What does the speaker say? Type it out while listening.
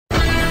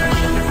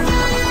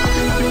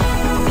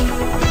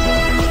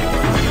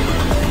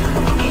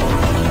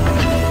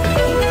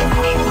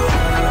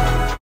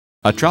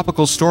a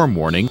tropical storm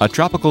warning, a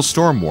tropical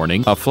storm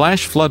warning, a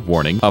flash flood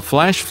warning, a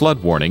flash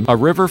flood warning, a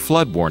river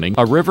flood warning,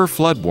 a river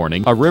flood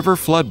warning, a river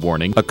flood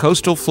warning, a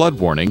coastal flood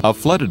warning, a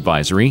flood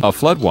advisory, a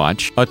flood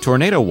watch, a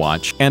tornado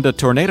watch, and a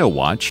tornado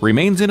watch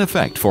remains in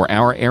effect for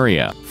our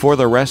area. For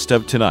the rest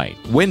of tonight,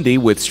 windy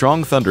with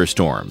strong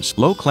thunderstorms,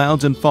 low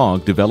clouds and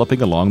fog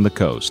developing along the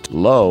coast.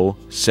 Low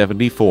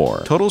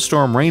 74. Total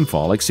storm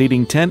rainfall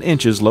exceeding 10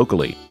 inches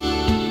locally.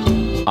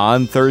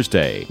 On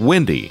Thursday,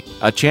 windy,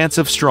 a chance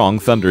of strong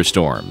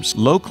thunderstorms,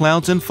 low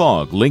clouds and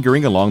fog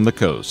lingering along the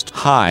coast.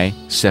 High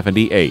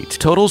 78.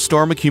 Total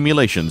storm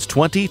accumulations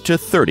 20 to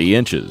 30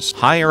 inches.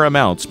 Higher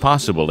amounts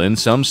possible in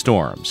some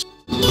storms.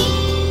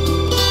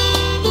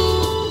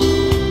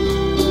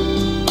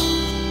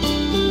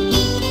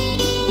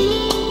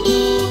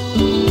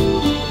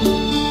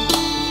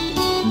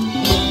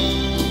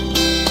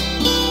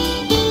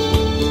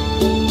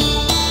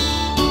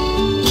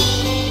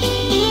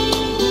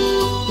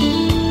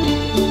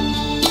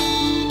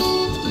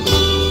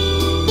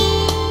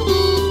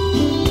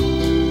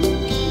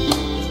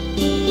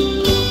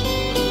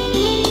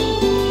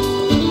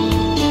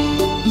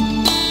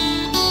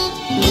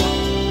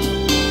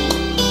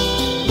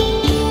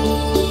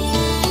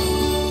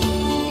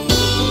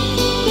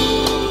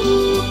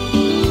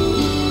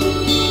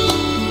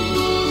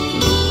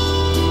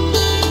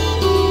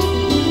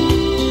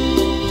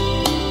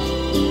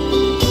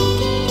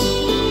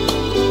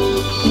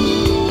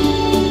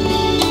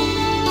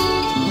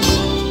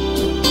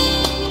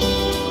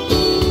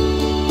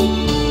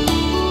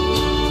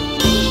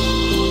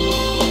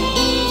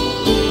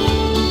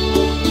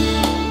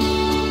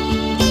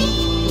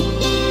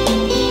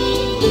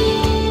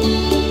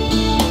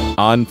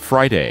 On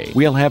Friday,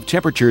 we'll have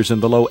temperatures in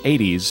the low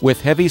 80s with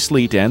heavy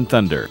sleet and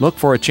thunder. Look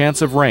for a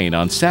chance of rain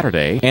on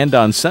Saturday, and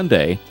on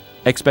Sunday,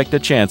 expect a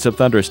chance of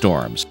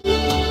thunderstorms.